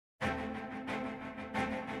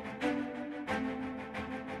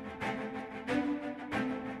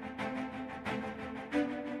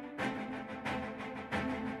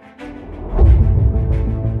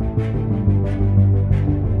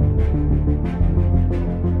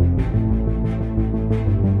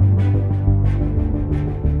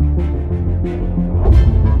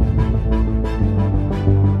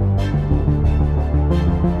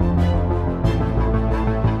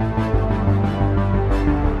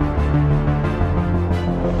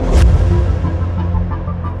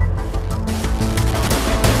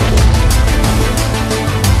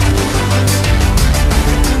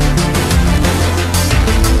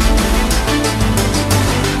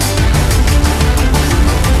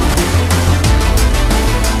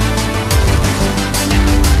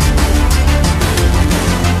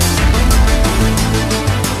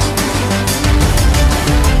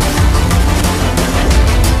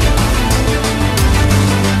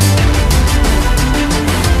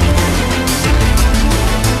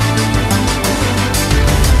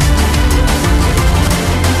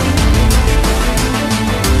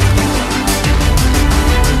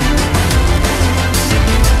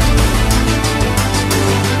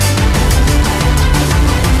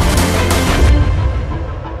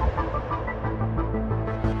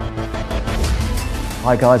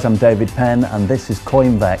Hi guys, I'm David Penn and this is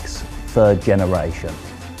Coinvexed Third Generation.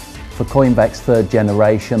 For Coinvexed Third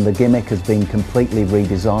Generation, the gimmick has been completely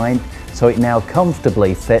redesigned so it now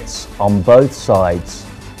comfortably fits on both sides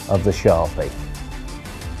of the SHARPIE.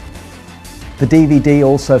 The DVD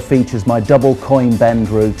also features my double coin bend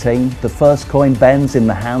routine. The first coin bends in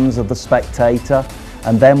the hands of the spectator,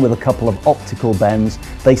 and then with a couple of optical bends,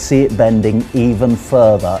 they see it bending even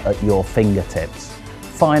further at your fingertips.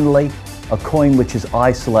 Finally, a coin which is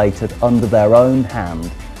isolated under their own hand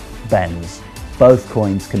bends. Both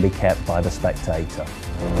coins can be kept by the spectator.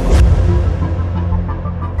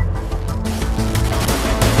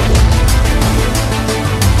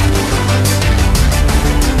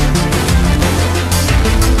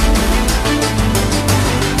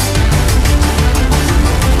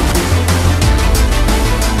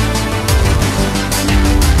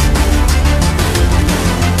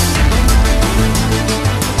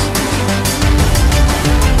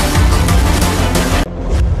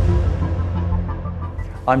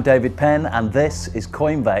 I'm David Penn and this is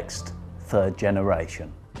Coinvexed Third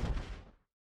Generation.